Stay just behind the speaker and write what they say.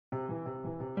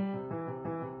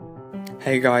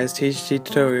Hey guys, TGT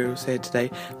Tutorials here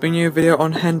today, bringing you a video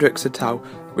on Heinrichs et al.,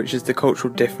 which is the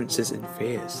cultural differences in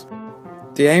fears.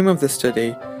 The aim of the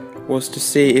study was to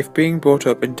see if being brought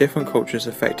up in different cultures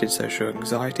affected social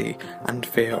anxiety and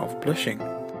fear of blushing.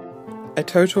 A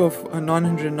total of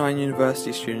 909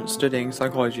 university students studying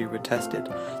psychology were tested.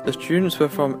 The students were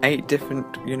from 8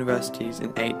 different universities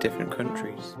in 8 different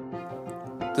countries.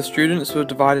 The students were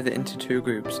divided into 2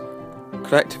 groups,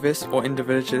 collectivist or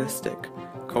individualistic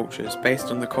cultures based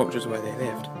on the cultures where they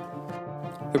lived.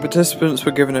 The participants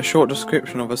were given a short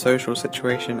description of a social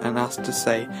situation and asked to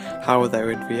say how they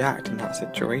would react in that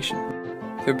situation.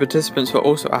 The participants were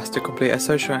also asked to complete a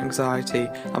social anxiety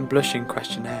and blushing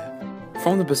questionnaire.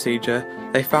 From the procedure,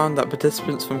 they found that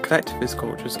participants from collectivist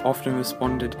cultures often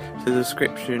responded to the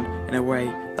description in a way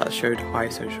that showed high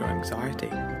social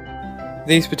anxiety.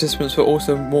 These participants were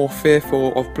also more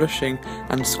fearful of blushing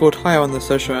and scored higher on the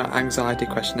social anxiety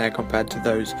questionnaire compared to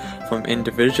those from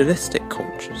individualistic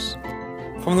cultures.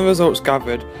 From the results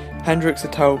gathered, Heinrichs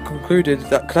et al. Concluded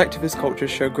that collectivist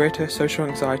cultures show greater social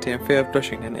anxiety and fear of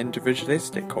blushing than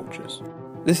individualistic cultures.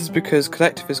 This is because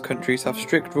collectivist countries have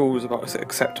strict rules about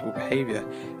acceptable behaviour.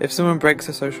 If someone breaks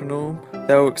a social norm,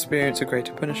 they will experience a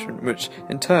greater punishment, which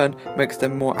in turn makes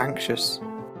them more anxious.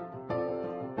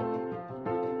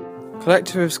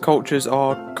 Collectivist cultures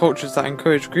are cultures that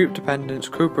encourage group dependence,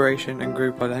 cooperation and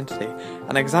group identity.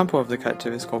 An example of the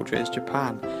collectivist culture is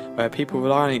Japan, where people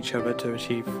rely on each other to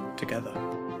achieve together.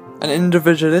 An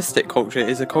individualistic culture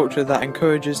is a culture that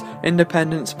encourages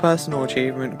independence, personal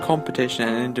achievement, competition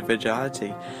and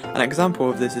individuality. An example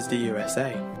of this is the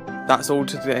USA. That's all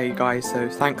today guys, so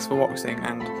thanks for watching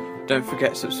and don't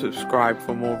forget to subscribe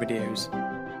for more videos.